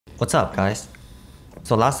What's up, guys?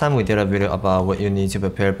 So last time we did a video about what you need to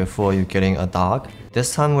prepare before you're getting a dog.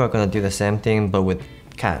 This time we're gonna do the same thing but with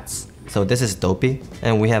cats. So this is Dopey,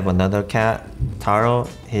 and we have another cat, Taro.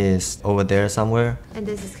 He's over there somewhere. And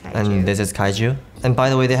this is Kaiju. And this is Kaiju. And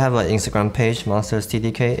by the way, they have an Instagram page,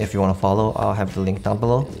 MonstersTDK. If you want to follow, I'll have the link down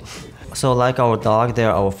below. So like our dog,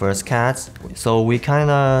 they're our first cats. So we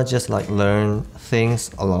kind of just like learn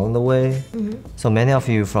things along the way. So many of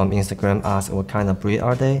you from Instagram ask what kind of breed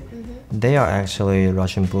are they? They are actually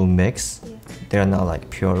Russian Blue mix. Yeah. They're not like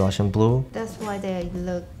pure Russian Blue. That's why they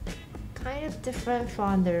look kind of different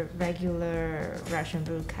from the regular Russian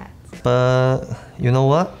Blue cats. But you know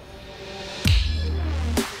what?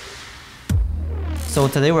 So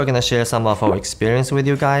today we're gonna share some of our experience with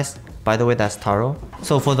you guys. By the way, that's Taro.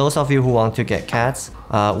 So for those of you who want to get cats,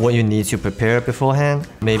 what you need to prepare beforehand,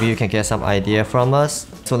 maybe you can get some idea from us.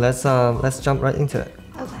 So let's jump right into it.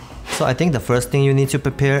 Okay. So I think the first thing you need to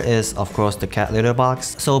prepare is, of course, the cat litter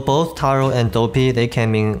box. So both Taro and Dopey, they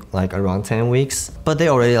came in like around 10 weeks, but they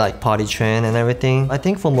already like potty trained and everything. I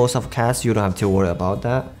think for most of cats, you don't have to worry about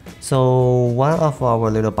that. So one of our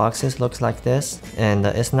litter boxes looks like this, and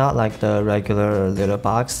it's not like the regular litter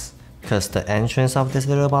box because the entrance of this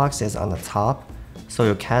litter box is on the top. So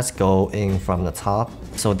your cats go in from the top.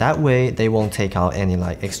 So that way they won't take out any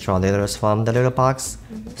like extra litters from the litter box.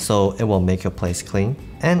 So it will make your place clean.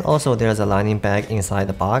 And also there's a lining bag inside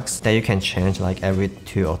the box that you can change like every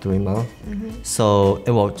 2 or 3 months. So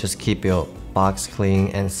it will just keep your box clean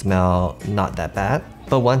and smell not that bad.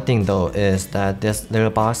 But one thing though is that this litter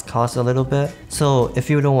box costs a little bit. So if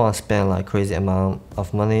you don't want to spend like crazy amount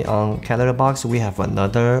of money on cat litter box, we have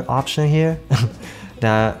another option here.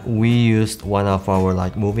 That we used one of our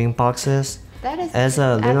like moving boxes as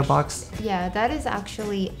a litter box. Yeah, that is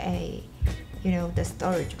actually a, the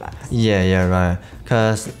storage box. Yeah, right.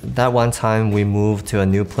 Cause that one time we moved to a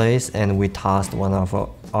new place and we tossed one of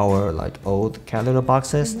our like old cat litter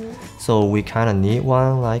boxes. So we kind of need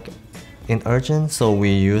one like in urgent. So we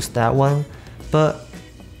used that one, but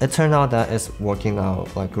it turned out that it's working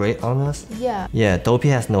out like great on us. Yeah. Yeah, Dopey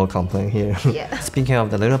has no complaint here. Yeah. Speaking of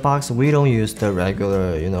the litter box, we don't use the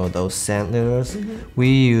regular, those sand litters. We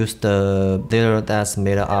use the litter that's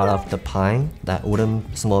made out of the pine, that wooden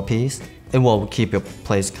small piece. It will keep your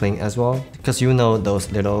place clean as well. Because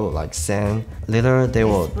those little like sand litter, they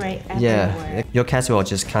will, spray everywhere. Yeah, your cats will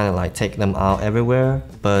just kind of like take them out everywhere.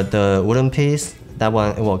 But the wooden piece, that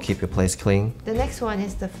one, it will keep your place clean. The next one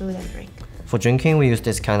is the food and drink. For drinking, we use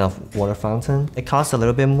this kind of water fountain. It costs a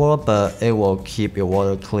little bit more, but it will keep your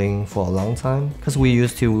water clean for a long time. Because we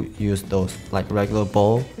used to use those like regular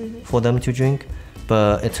bowl for them to drink.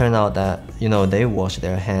 But it turned out that, they wash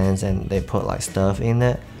their hands and they put like stuff in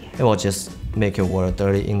it. It will just make your water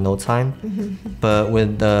dirty in no time. But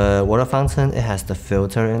with the water fountain, it has the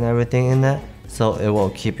filter and everything in it. So it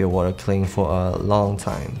will keep your water clean for a long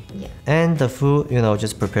time. Yeah. And the food,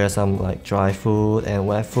 just prepare some like dry food and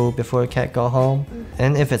wet food before your cat go home.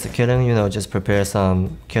 And if it's a kitten, just prepare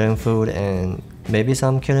some kitten food and maybe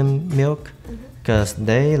some kitten milk. Because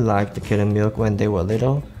they liked the kitten milk when they were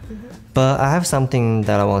little. But I have something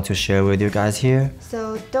that I want to share with you guys here.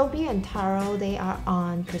 So Dopey and Taro, they are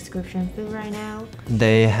on prescription food right now.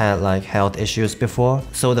 They had like health issues before.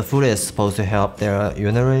 So the food is supposed to help their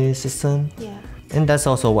urinary system. Yeah. And that's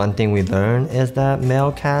also one thing we learned is that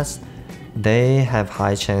male cats, they have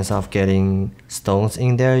high chance of getting stones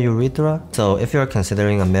in their urethra. So if you're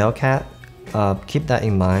considering a male cat, keep that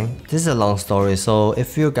in mind. This is a long story, so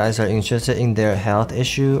if you guys are interested in their health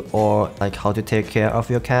issue or like how to take care of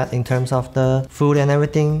your cat in terms of the food and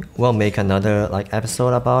everything, we'll make another like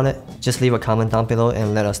episode about it. Just leave a comment down below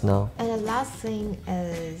and let us know. And the last thing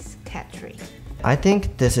is cat tree. I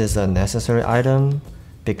think this is a necessary item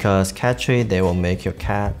because cat tree, they will make your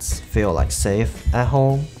cats feel like safe at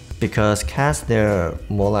home. Because cats, they're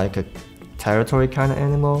more like a territory kind of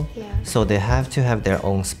animal. Yeah. So they have to have their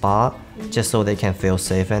own spot just so they can feel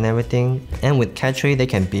safe and everything. And with cat tree, they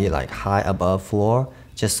can be like high above floor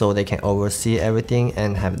just so they can oversee everything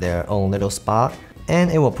and have their own little spot.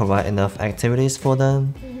 And it will provide enough activities for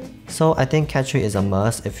them. So I think cat tree is a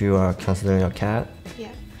must if you are considering your cat. Yeah.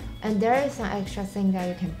 And there is some extra thing that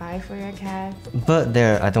you can buy for your cat. But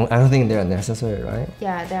I don't think they're necessary, right?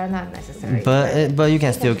 Yeah, they're not necessary. But you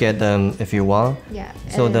can still get them if you want. Yeah.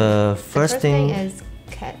 So the first thing is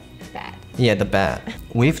cat bed. Yeah, the bed.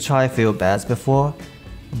 We've tried few beds before,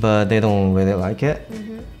 but they don't really like it.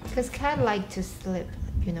 Because cats like to sleep,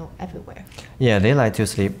 everywhere. Yeah, they like to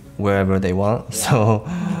sleep wherever they want. Yeah. So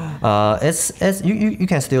you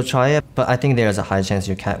can still try it, but I think there's a high chance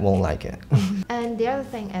your cat won't like it. And the other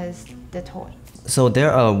thing is the toy. So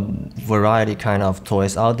there are a variety kind of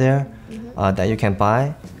toys out there that you can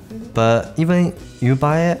buy, but even you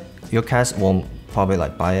buy it, your cats won't probably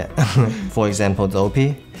like buy it. For example,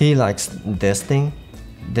 Dᴏᴘ, he likes this thing.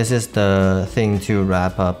 This is the thing to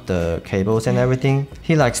wrap up the cables and everything.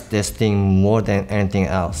 He likes this thing more than anything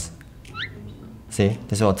else. See,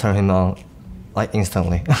 this will turn him on like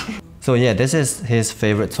instantly. So yeah, this is his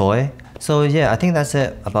favorite toy. So yeah, I think that's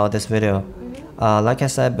it about this video. Like I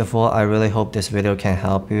said before, I really hope this video can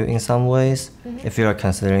help you in some ways if you are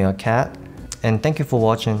considering a cat. And thank you for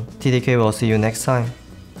watching. TDK will see you next time.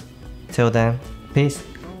 Till then, peace.